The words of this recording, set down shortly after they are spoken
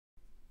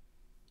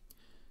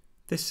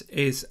This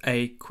is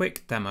a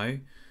quick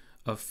demo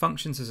of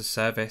Functions as a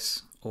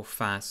Service, or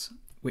FaaS,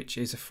 which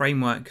is a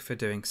framework for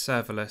doing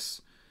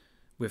serverless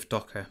with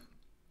Docker.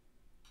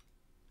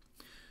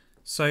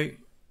 So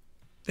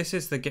this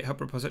is the GitHub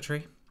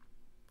repository,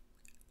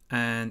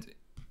 and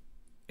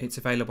it's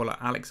available at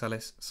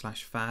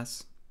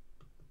alexellis/FaaS.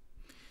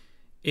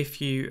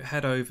 If you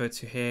head over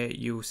to here,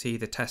 you'll see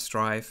the test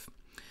drive,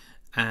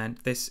 and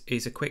this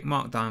is a quick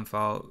Markdown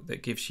file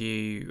that gives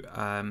you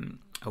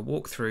a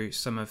walkthrough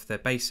some of the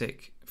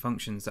basic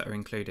functions that are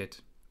included.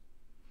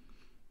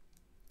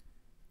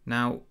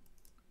 Now,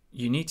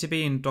 you need to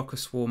be in Docker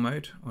Swarm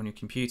mode on your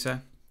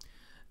computer,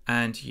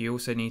 and you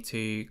also need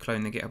to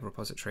clone the GitHub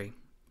repository.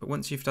 But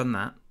once you've done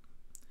that,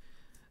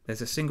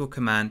 there's a single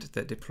command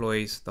that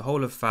deploys the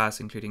whole of FaaS,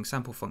 including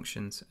sample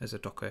functions, as a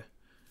Docker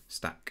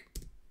stack.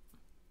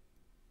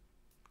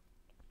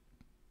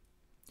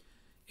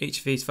 Each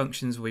of these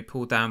functions will be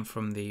pulled down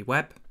from the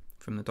web,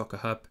 from the Docker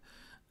Hub,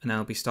 and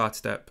they'll be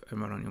started up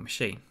and run on your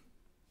machine.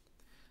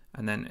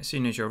 And then as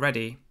soon as you're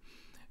ready,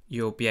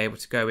 you'll be able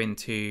to go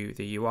into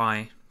the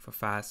UI for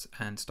FaaS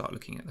and start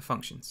looking at the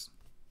functions.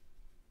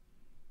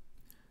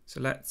 So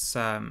let's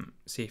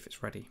see if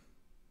it's ready.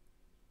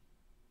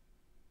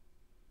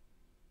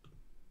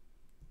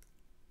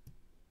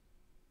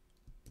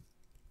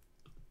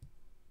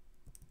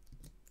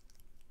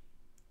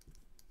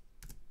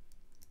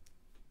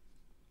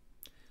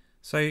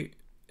 So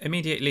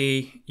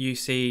immediately you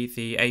see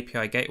the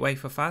API gateway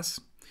for FaaS,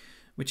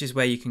 which is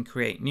where you can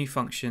create new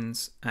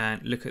functions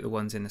and look at the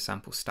ones in the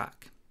sample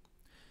stack.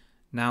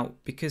 Now,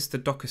 because the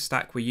Docker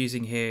stack we're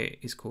using here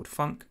is called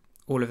func,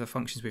 all of the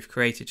functions we've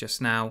created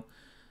just now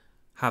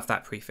have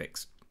that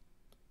prefix.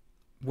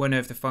 One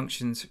of the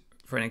functions,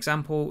 for an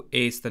example,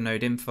 is the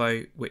node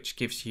info, which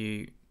gives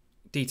you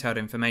detailed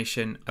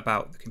information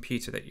about the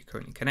computer that you're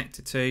currently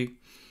connected to.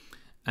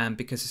 And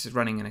because this is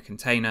running in a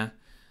container,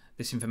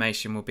 this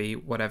information will be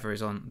whatever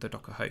is on the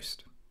Docker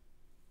host.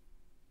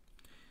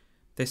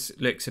 This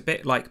looks a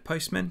bit like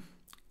Postman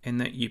in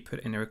that you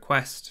put in a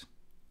request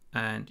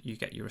and you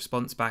get your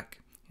response back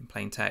in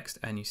plain text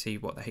and you see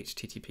what the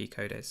HTTP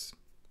code is.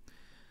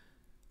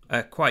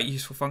 A quite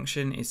useful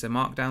function is the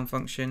Markdown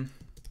function,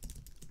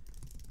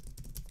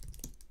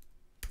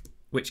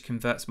 which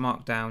converts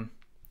Markdown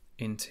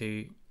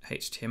into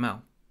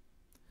HTML.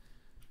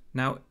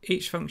 Now,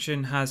 each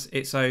function has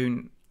its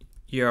own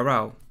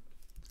URL,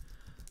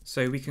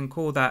 so we can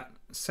call that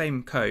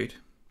same code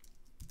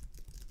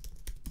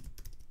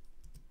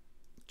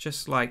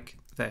just like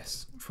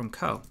this from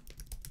curl,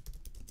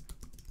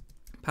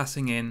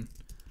 passing in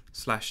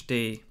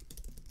 /d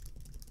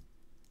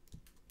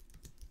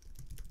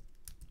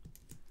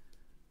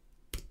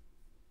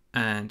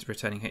and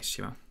returning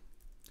HTML.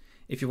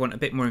 If you want a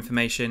bit more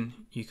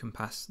information, you can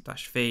pass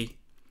 -v,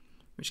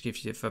 which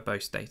gives you the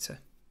verbose data.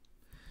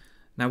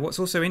 Now, what's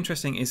also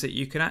interesting is that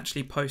you can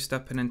actually post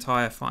up an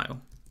entire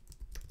file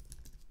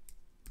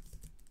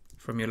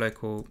from your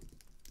local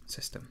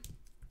system.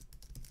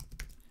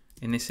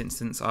 In this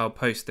instance, I'll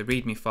post the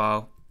README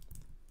file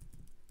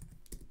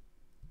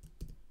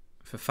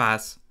for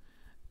FaaS,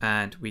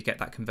 and we get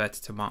that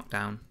converted to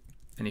Markdown.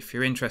 And if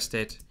you're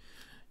interested,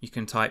 you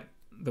can type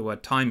the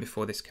word time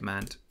before this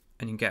command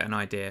and you can get an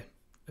idea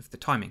of the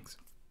timings.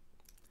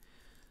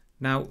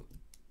 Now,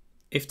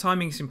 if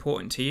timing is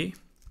important to you,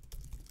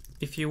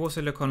 if you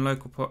also look on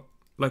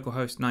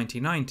localhost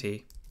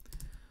 9090,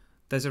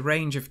 there's a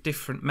range of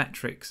different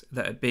metrics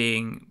that are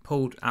being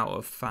pulled out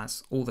of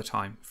FaaS all the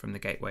time from the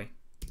gateway,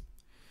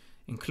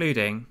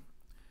 including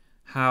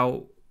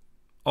how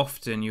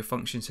often your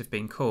functions have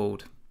been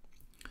called.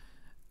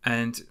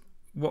 And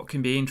what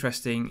can be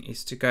interesting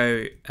is to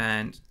go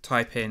and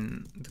type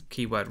in the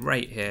keyword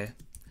rate here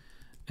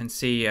and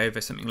see over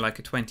something like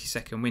a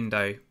 20-second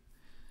window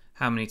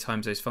how many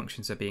times those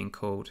functions are being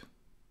called.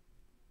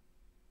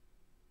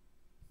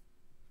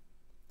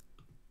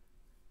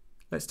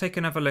 Let's take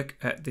another look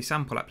at the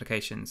sample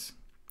applications.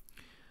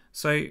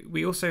 So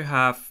we also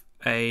have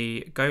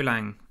a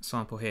Golang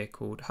sample here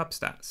called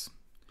hubstats.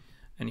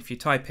 And if you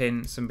type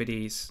in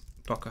somebody's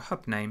Docker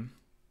hub name,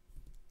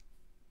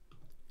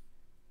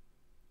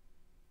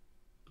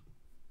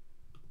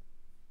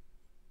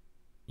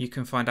 you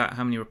can find out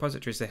how many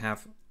repositories they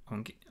have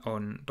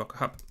on Docker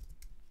Hub.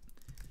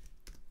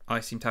 I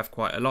seem to have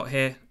quite a lot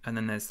here, and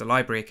then there's the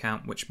library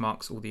account, which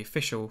marks all the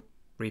official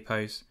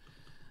repos,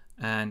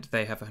 and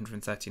they have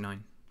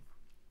 139.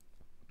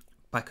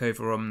 Back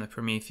over on the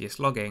Prometheus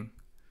Logging,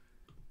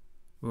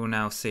 we'll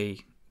now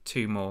see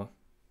two more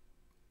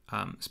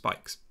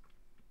spikes.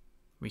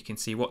 We can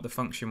see what the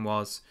function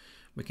was,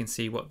 we can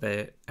see what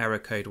the error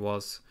code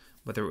was,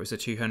 whether it was a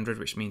 200,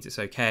 which means it's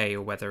okay,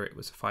 or whether it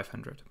was a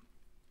 500.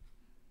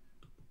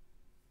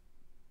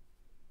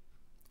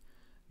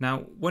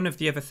 Now, one of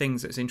the other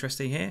things that's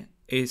interesting here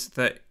is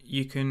that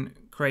you can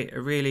create a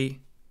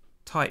really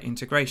tight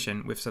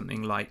integration with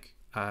something like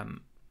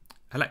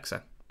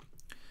Alexa.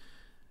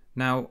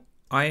 Now,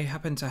 I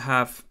happen to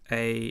have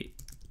a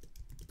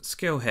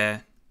skill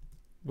here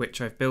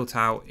which I've built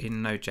out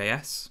in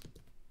Node.js,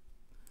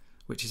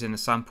 which is in the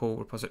sample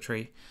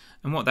repository.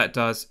 And what that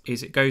does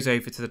is it goes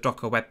over to the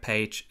Docker web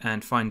page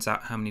and finds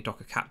out how many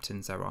Docker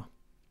captains there are.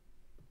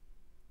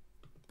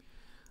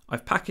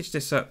 I've packaged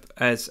this up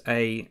as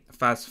a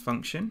FaaS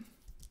function.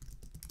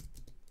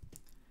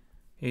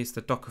 Here's the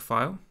Docker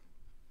file.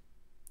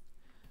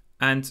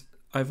 And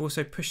I've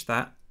also pushed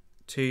that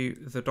to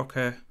the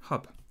Docker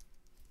hub.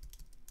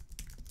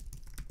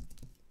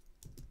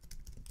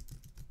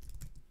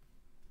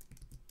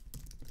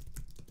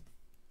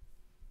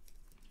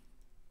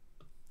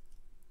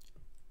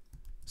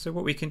 So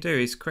what we can do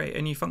is create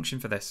a new function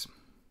for this,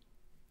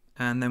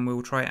 and then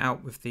we'll try it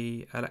out with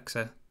the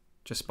Alexa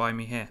just by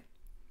me here.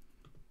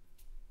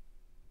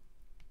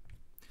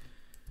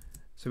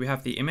 So we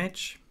have the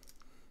image.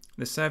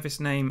 The service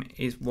name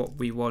is what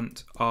we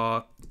want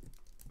our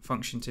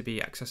function to be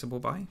accessible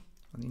by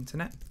on the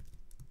internet.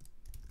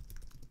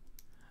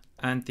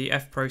 And the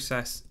F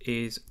process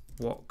is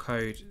what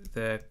code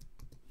the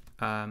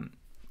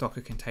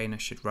Docker container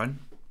should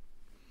run.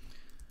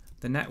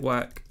 The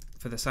network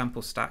for the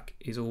sample stack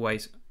is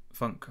always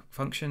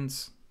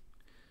functions.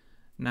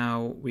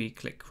 Now we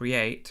click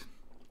create,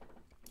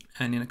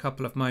 and in a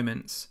couple of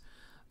moments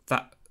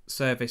that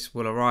service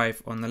will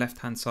arrive on the left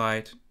hand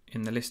side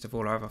in the list of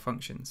all our other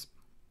functions.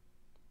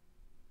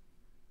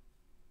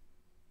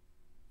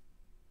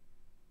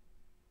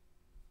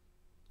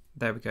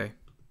 There we go.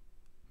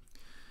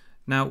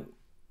 Now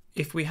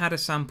if we had a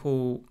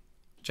sample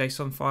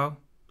JSON file,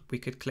 we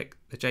could click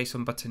the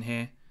JSON button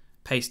here,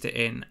 paste it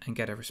in and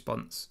get a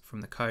response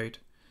from the code.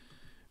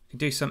 We can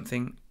do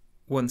something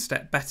one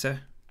step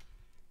better,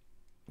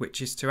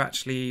 which is to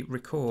actually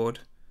record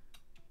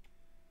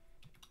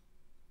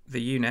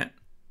the unit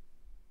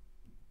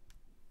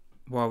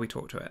while we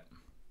talk to it.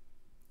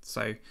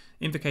 So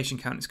invocation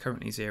count is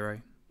currently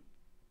 0.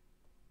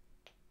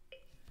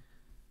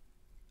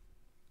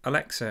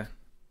 Alexa,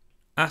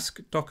 ask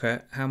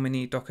Docker how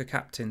many Docker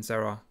captains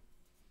there are.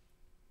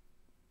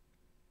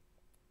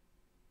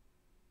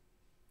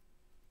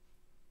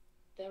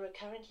 There are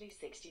currently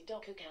 60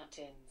 Docker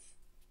captains.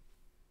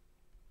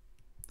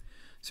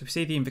 So we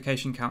see the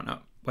invocation count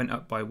went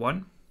up by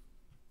 1.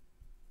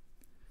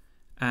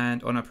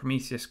 And on our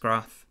Prometheus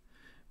graph,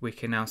 we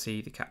can now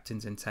see the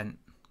captain's intent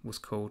was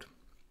called.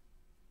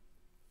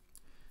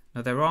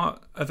 Now there are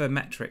other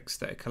metrics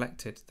that are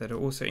collected that are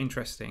also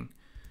interesting.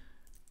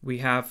 We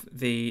have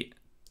the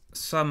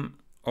sum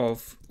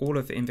of all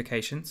of the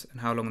invocations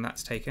and how long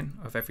that's taken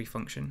of every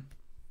function.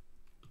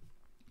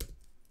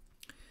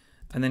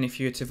 And then if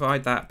you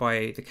divide that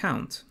by the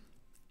count,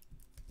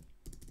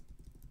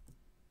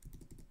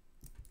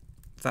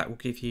 that will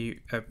give you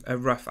a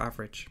rough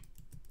average.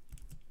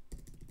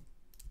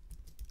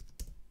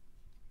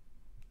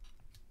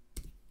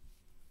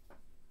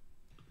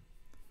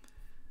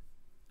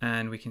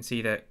 And we can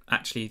see that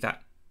actually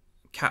that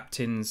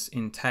captain's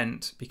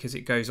intent, because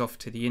it goes off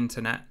to the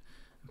internet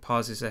and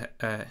parses a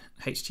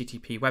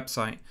HTTP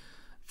website,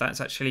 that's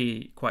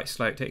actually quite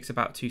slow. It takes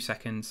about 2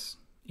 seconds,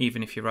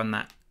 even if you run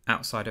that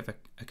outside of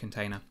a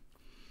container.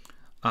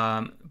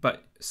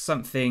 But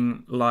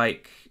something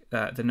like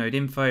the node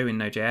info in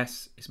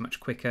Node.js is much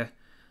quicker.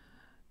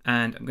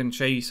 And I'm going to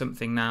show you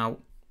something now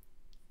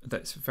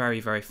that's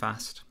very, very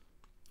fast.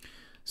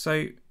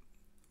 So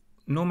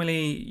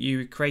normally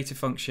you create a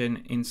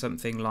function in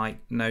something like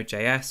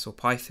Node.js or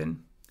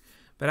Python,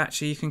 but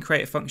actually you can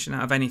create a function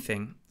out of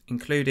anything,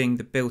 including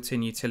the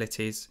built-in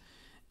utilities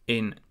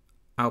in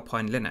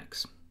Alpine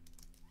Linux.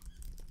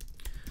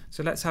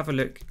 So let's have a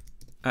look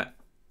at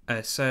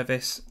a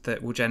service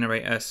that will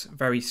generate us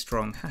very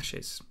strong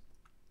hashes.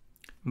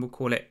 And we'll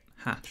call it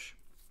hash.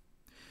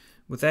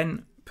 We'll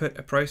then put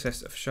a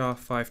process of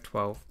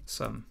SHA-512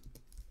 sum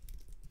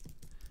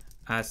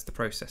as the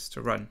process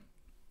to run.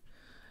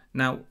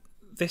 Now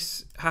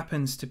this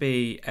happens to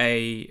be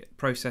a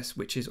process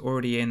which is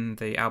already in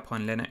the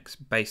Alpine Linux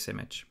base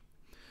image.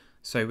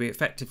 So we're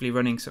effectively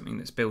running something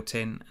that's built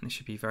in, and it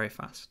should be very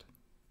fast.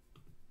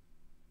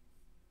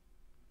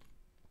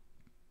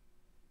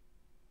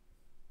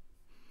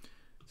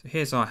 So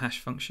here's our hash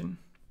function.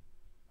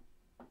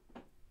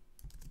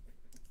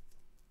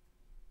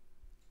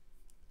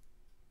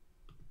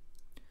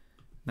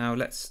 Now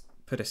let's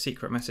put a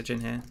secret message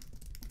in here.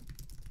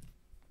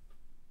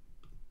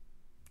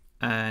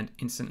 And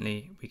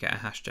instantly we get a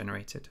hash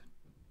generated.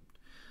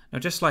 Now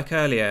just like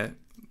earlier,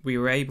 we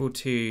were able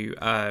to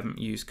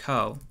use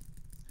curl.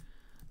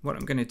 What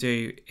I'm going to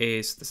do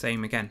is the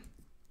same again.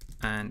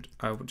 And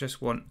I will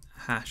just want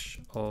hash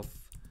of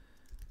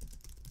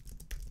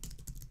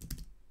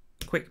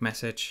quick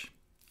message.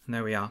 And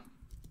there we are.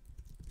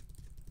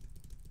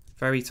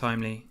 Very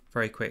timely,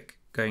 very quick,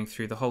 going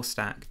through the whole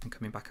stack and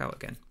coming back out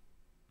again.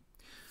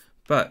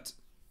 But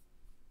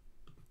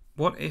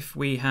what if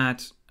we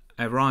had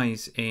a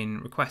rise in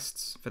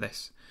requests for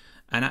this,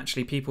 and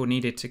actually people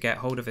needed to get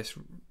hold of this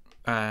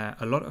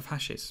a lot of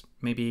hashes?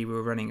 Maybe we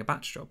were running a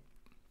batch job.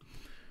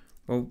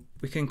 Well,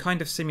 we can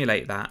kind of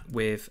simulate that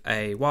with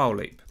a while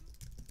loop.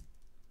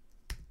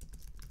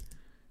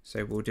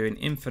 So we'll do an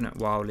infinite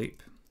while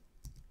loop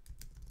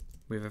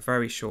with a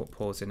very short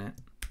pause in it.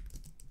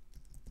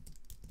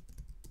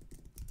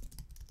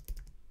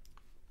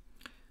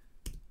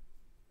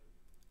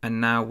 and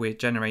now we're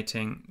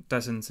generating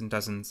dozens and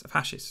dozens of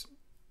hashes.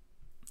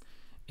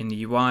 In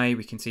the UI,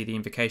 we can see the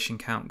invocation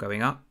count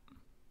going up.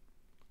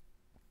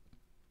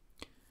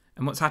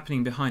 And what's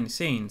happening behind the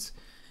scenes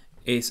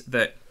is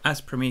that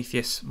as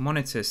Prometheus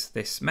monitors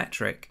this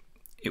metric,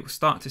 it will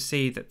start to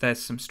see that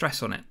there's some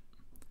stress on it.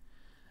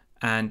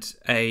 And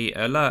an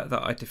alert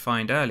that I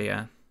defined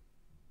earlier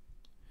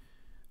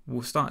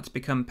will start to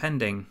become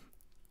pending.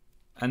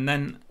 And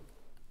then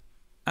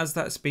as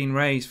that's been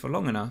raised for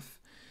long enough,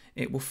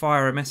 it will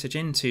fire a message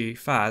into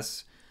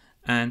FaaS,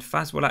 and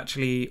FaaS will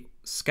actually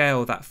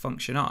scale that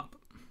function up.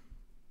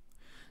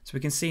 So we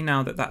can see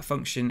now that that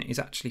function is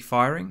actually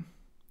firing,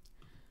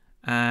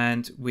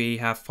 and we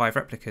have 5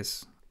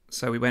 replicas.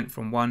 So we went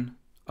from 1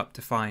 up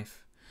to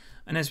 5.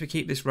 And as we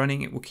keep this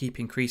running, it will keep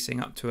increasing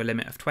up to a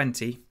limit of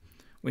 20,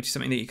 which is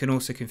something that you can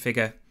also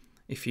configure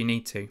if you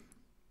need to.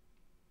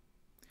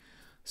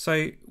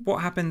 So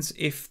what happens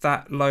if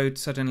that load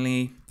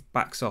suddenly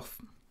backs off?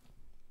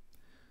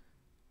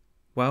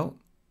 Well,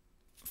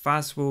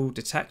 FaaS will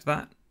detect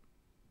that,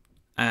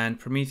 and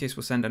Prometheus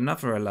will send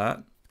another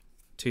alert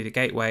to the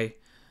gateway,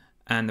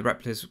 and the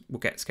replicas will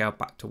get scaled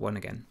back to 1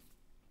 again.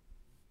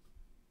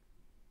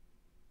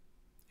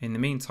 In the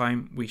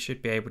meantime, we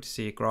should be able to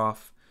see a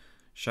graph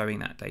showing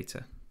that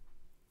data.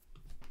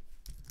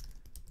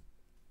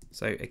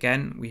 So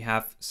again, we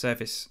have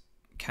service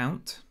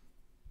count,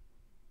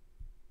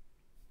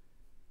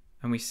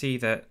 and we see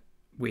that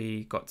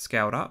we got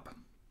scaled up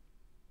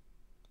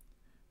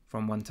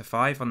from 1 to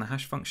 5 on the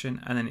hash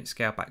function, and then it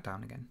scaled back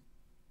down again.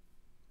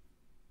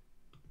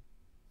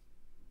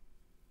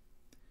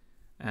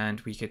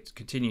 And we could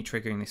continue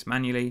triggering this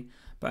manually,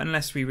 but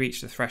unless we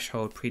reach the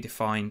threshold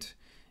predefined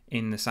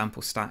in the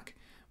sample stack,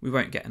 we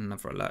won't get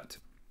another alert.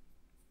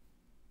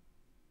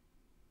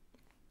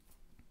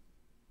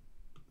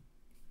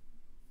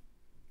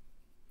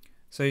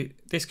 So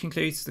this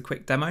concludes the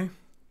quick demo.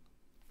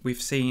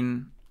 We've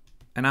seen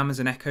an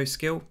Amazon Echo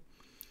skill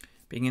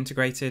being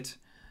integrated,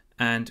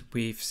 and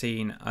we've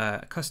seen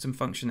a custom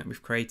function that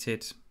we've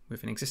created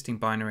with an existing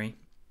binary.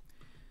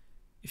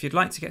 If you'd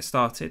like to get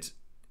started,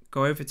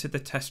 go over to the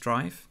test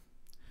drive,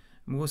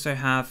 and we also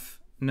have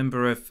a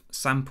number of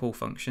sample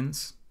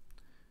functions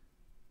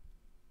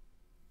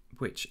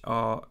which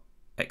are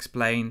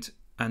explained,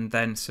 and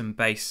then some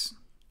base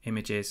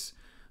images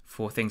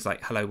for things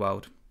like hello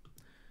world.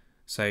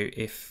 So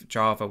if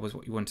Java was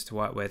what you wanted to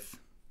work with,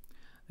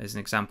 there's an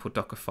example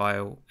Docker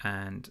file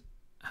and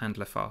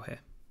handler file here.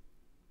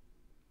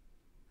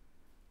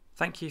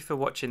 Thank you for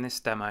watching this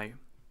demo.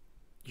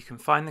 You can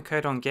find the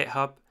code on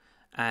GitHub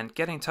and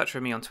get in touch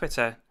with me on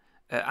Twitter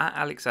at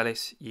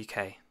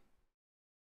AlexEllisUK.